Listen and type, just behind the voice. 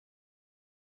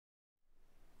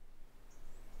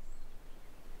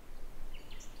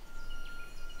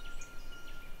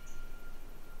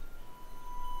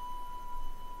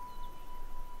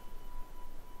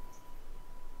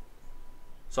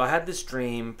So I had this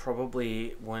dream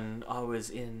probably when I was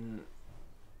in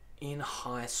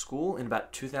high school in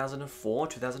about 2004,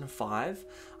 2005.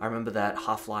 I remember that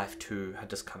Half-Life 2 had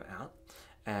just come out.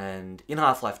 And in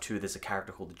Half-Life 2, there's a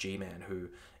character called the G-Man who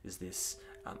is this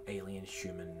alien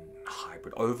human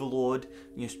hybrid overlord,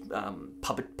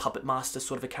 puppet master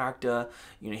sort of a character.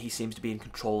 He seems to be in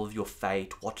control of your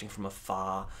fate, watching from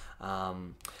afar.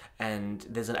 And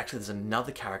there's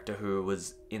another character who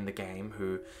was in the game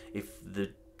who, if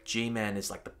the G-Man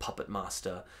is like the puppet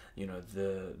master,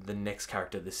 the next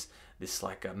character, this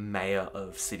like a mayor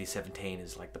of City 17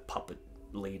 is like the puppet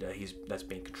leader. That's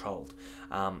being controlled.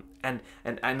 And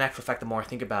in actual fact, the more I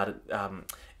think about it,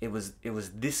 it was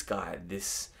this guy,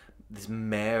 this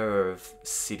mayor of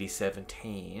City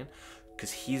 17,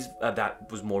 because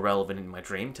that was more relevant in my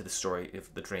dream to the story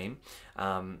of the dream.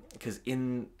 Because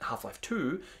in Half-Life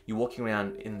 2, you're walking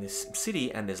around in this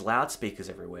city and there's loudspeakers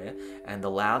everywhere, and the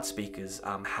loudspeakers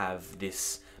have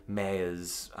this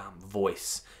mayor's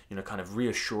voice, kind of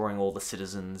reassuring all the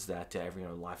citizens that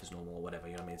life is normal or whatever.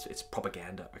 I mean, it's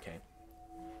propaganda. Okay,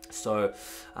 so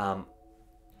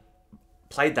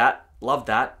played that, loved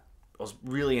that. I was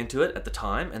really into it at the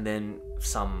time, and then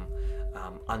some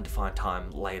undefined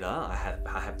time later, I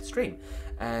have this dream,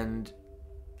 and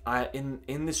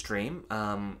in this dream,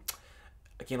 again,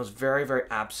 it was very, very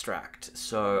abstract.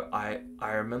 So I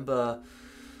remember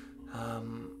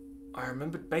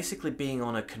basically being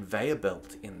on a conveyor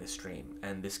belt in this dream,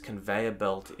 and this conveyor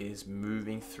belt is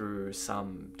moving through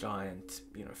some giant,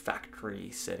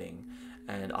 factory setting,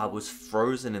 and I was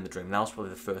frozen in the dream. That was probably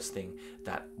the first thing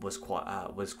that was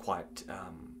a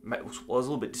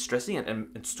little bit distressing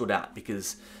and stood out,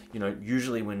 because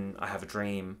usually when I have a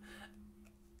dream,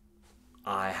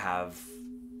 I'm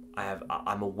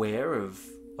aware of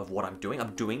what I'm doing.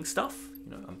 I'm doing stuff.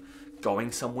 I'm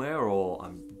going somewhere or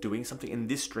I'm doing something. In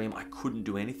this dream, I couldn't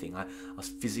do anything. I was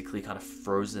physically kind of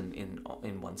frozen in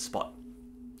one spot.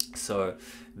 So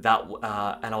that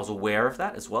and I was aware of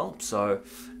that as well. So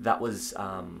that was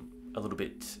a little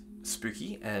bit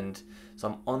spooky. And so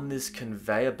I'm on this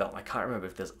conveyor belt. I can't remember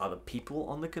if there's other people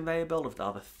on the conveyor belt, if there are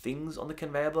other things on the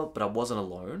conveyor belt, but I wasn't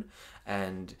alone.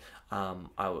 And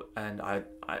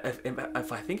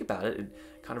if I think about it, it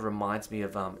kind of reminds me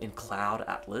of in Cloud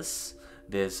Atlas.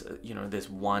 There's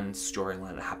one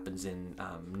storyline that happens in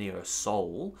Neo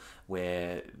Soul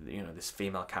where this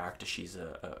female character, she's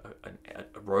a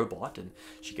robot, and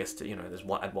she gets to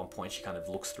at one point she kind of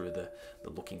looks through the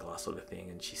looking glass sort of thing,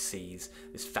 and she sees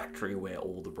this factory where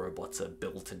all the robots are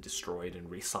built and destroyed and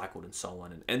recycled and so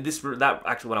on, and that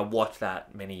actually, when I watched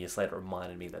that many years later,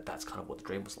 reminded me that that's kind of what the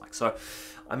dream was like. So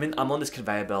I'm on this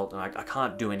conveyor belt, and I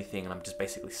can't do anything, and I'm just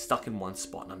basically stuck in one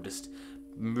spot, and I'm just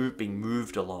being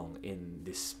moved along in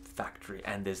this factory,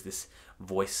 and there's this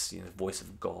voice, voice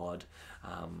of God,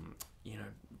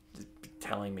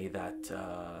 telling me that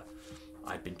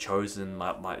I'd been chosen,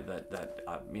 I've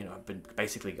been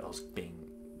basically, I was being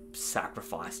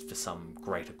sacrificed for some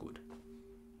greater good.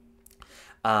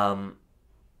 So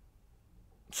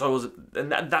it was, and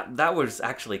that was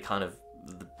actually kind of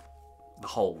the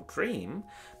whole dream,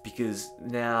 because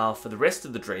now for the rest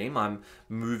of the dream, I'm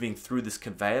moving through this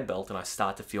conveyor belt, and I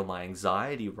start to feel my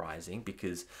anxiety rising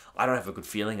because I don't have a good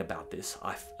feeling about this.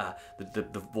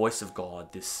 The voice of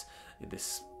God, this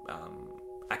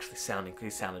actually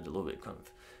sounded a little bit kind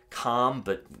of calm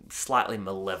but slightly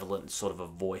malevolent sort of a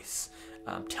voice,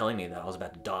 telling me that I was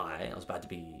about to die. I was about to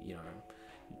be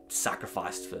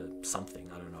sacrificed for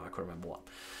something. I don't know. I couldn't remember what,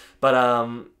 but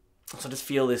so I just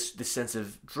feel this sense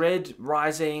of dread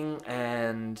rising,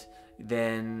 and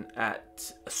then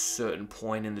at a certain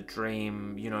point in the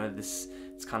dream, it's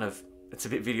a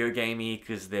bit video gamey,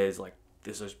 because there's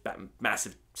those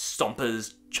massive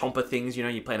stompers, chomper things.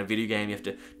 You're playing a video game, you have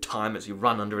to time it, so you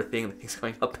run under a thing, and the thing's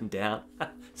going up and down.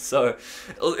 So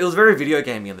it was very video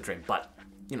gamey in the dream, but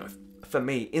for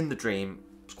me in the dream,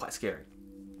 it was quite scary.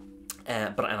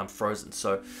 And I'm frozen.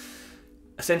 So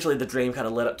essentially, the dream kind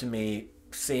of led up to me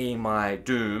seeing my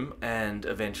doom and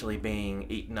eventually being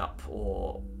eaten up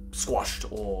or squashed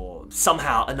or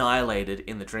somehow annihilated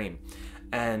in the dream.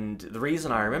 And the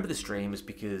reason I remember this dream is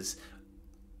because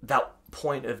that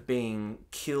point of being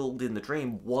killed in the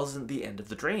dream wasn't the end of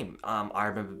the dream. I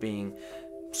remember being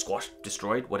squashed,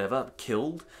 destroyed, whatever,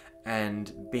 killed,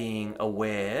 and being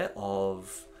aware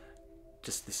of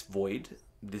just this void,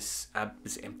 this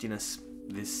emptiness,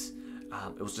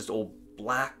 it was just all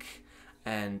black.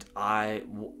 And I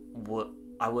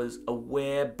was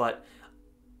aware, but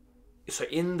so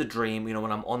in the dream,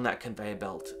 when I'm on that conveyor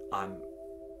belt, I'm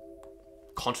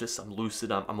conscious, I'm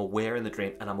lucid, I'm aware in the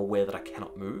dream, and I'm aware that I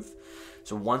cannot move.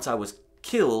 So once I was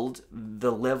killed,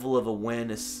 the level of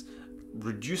awareness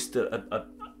reduced a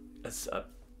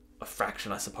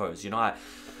fraction, I suppose. You know,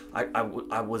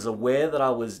 I was aware that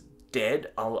I was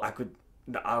dead.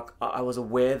 I was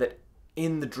aware that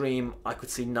in the dream I could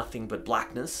see nothing but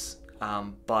blackness,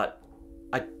 but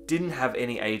I didn't have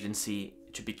any agency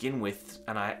to begin with,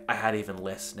 and I had even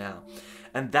less now.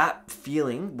 And that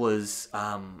feeling was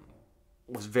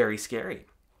very scary.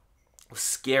 It was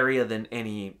scarier than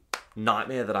any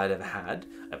nightmare that I'd ever had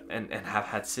and have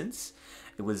had since.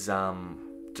 It was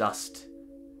just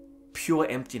pure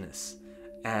emptiness,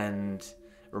 and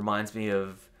reminds me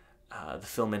of the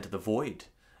film Enter the Void,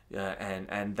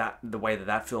 and that the way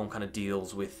that film kind of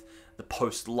deals with the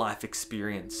post-life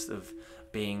experience of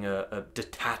being a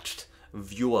detached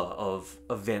viewer of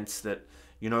events that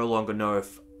you no longer know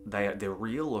if they're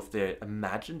real or if they're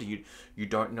imagined. You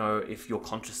don't know if your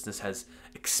consciousness has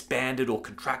expanded or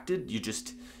contracted.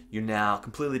 You're now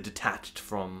completely detached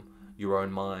from your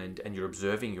own mind, and you're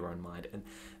observing your own mind.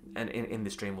 And in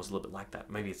this dream was a little bit like that.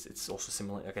 Maybe it's also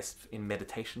similar, I guess, in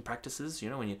meditation practices. You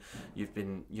know, when you've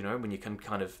been, you know, when you can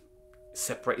kind of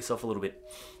separate yourself a little bit.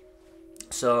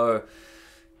 So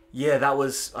yeah, that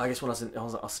was, I guess, when I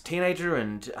was a teenager,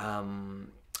 and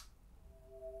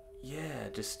yeah,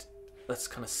 just that's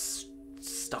kind of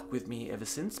stuck with me ever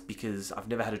since, because I've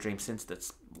never had a dream since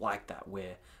that's like that,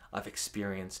 where I've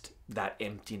experienced that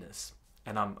emptiness.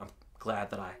 And I'm glad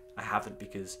that I haven't,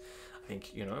 because I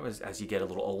think, you know, as you get a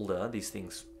little older, these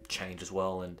things change as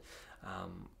well, and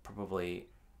probably,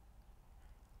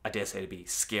 I dare say, to be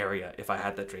scarier if I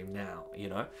had that dream now, you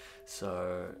know.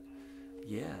 So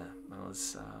yeah, that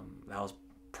was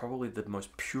probably the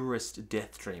most purest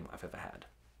death dream I've ever had.